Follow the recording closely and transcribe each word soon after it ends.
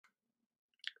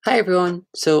Hi everyone.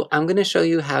 So I'm going to show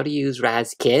you how to use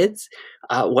Raz-Kids,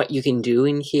 what you can do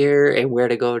in here, and where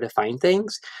to go to find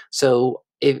things. So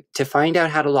to find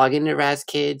out how to log into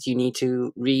Raz-Kids, you need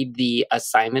to read the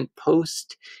assignment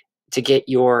post to get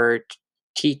your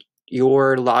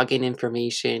login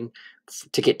information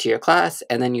to get to your class,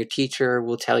 and then your teacher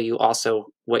will tell you also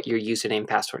what your username and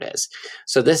password is.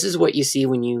 So this is what you see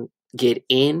when you get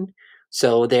in.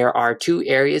 So there are two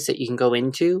areas that you can go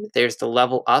into. There's the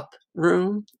level up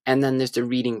room, and then there's the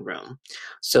reading room.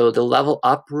 So the level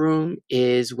up room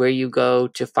is where you go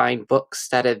to find books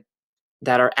that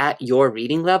are at your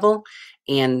reading level,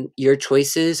 and your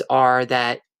choices are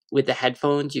that with the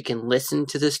headphones you can listen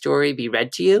to the story be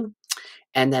read to you,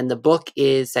 and then the book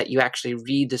is that you actually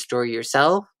read the story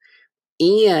yourself,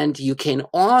 and you can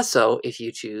also, if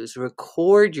you choose,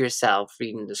 record yourself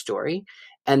reading the story.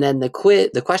 And then the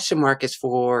question mark is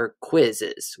for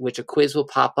quizzes, which a quiz will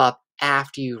pop up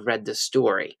after you've read the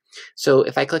story. So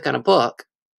if I click on a book,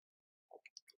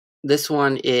 this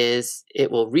one is, it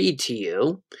will read to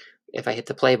you. If I hit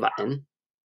the play button,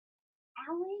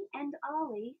 Allie and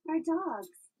Ollie are dogs.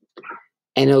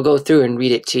 and it'll go through and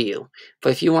read it to you.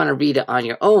 But if you want to read it on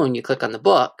your own, you click on the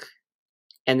book,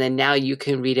 and then now you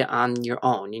can read it on your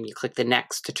own, and you click the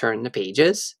next to turn the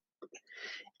pages.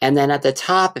 And then at the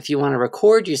top, if you want to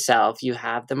record yourself, you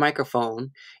have the microphone.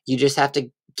 You just have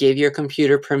to give your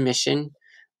computer permission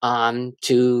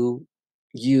to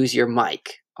use your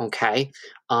mic, okay?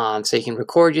 So you can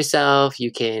record yourself,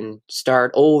 you can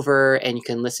start over, and you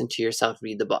can listen to yourself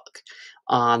read the book.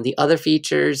 The other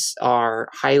features are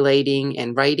highlighting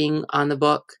and writing on the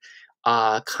book,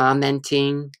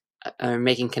 commenting,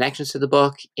 making connections to the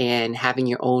book, and having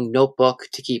your own notebook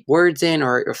to keep words in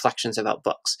or reflections about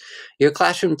books. Your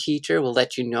classroom teacher will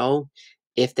let you know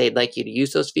if they'd like you to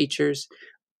use those features.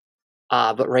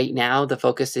 But right now, the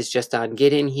focus is just on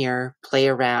get in here, play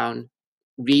around,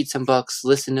 read some books,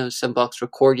 listen to some books,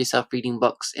 record yourself reading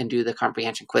books, and do the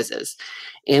comprehension quizzes.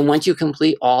 And once you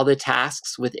complete all the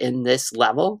tasks within this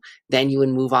level, then you would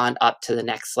move on up to the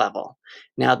next level.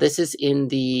 Now, this is in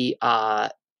the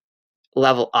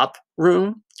level up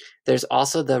room. There's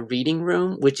also the reading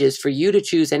room, which is for you to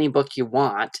choose any book you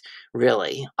want,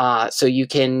 really. So you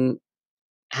can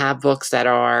have books that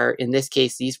are, in this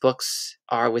case, these books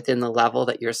are within the level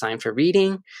that you're assigned for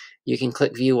reading. You can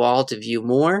click view all to view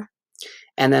more.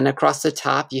 And then across the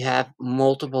top, you have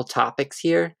multiple topics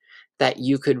here that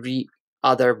you could read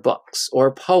other books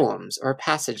or poems or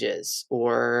passages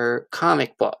or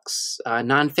comic books,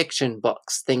 nonfiction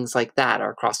books, things like that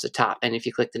are across the top. And if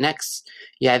you click the next,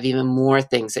 you have even more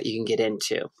things that you can get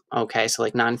into. Okay, so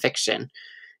like nonfiction.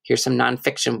 Here's some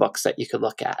nonfiction books that you could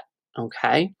look at.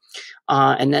 Okay,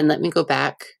 and then let me go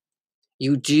back.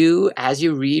 You do, as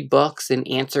you read books and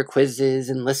answer quizzes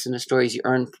and listen to stories, you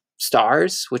earn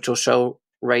stars, which will show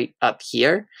right up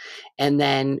here. And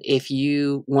then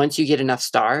once you get enough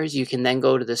stars, you can then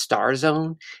go to the star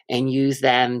zone and use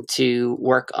them to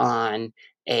work on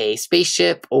a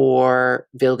spaceship or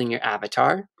building your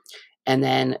avatar. And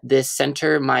then this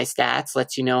center my stats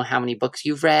lets you know how many books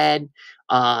you've read,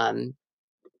 the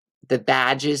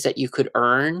badges that you could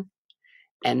earn,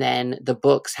 and then the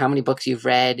books, how many books you've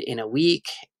read in a week,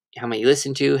 how many you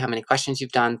listened to, how many questions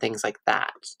you've done, things like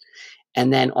that.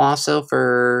 And then also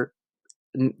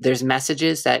there's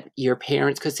messages that your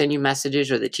parents could send you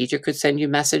messages or the teacher could send you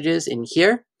messages in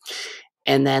here.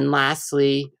 And then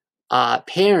lastly,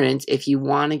 parents, if you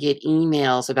want to get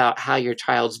emails about how your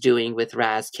child's doing with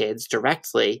Raz-Kids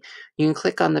directly, you can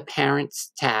click on the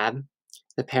Parents tab,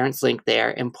 the Parents link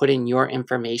there, and put in your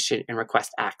information and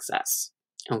request access.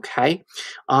 Okay,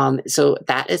 so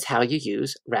that is how you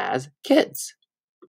use Raz-Kids.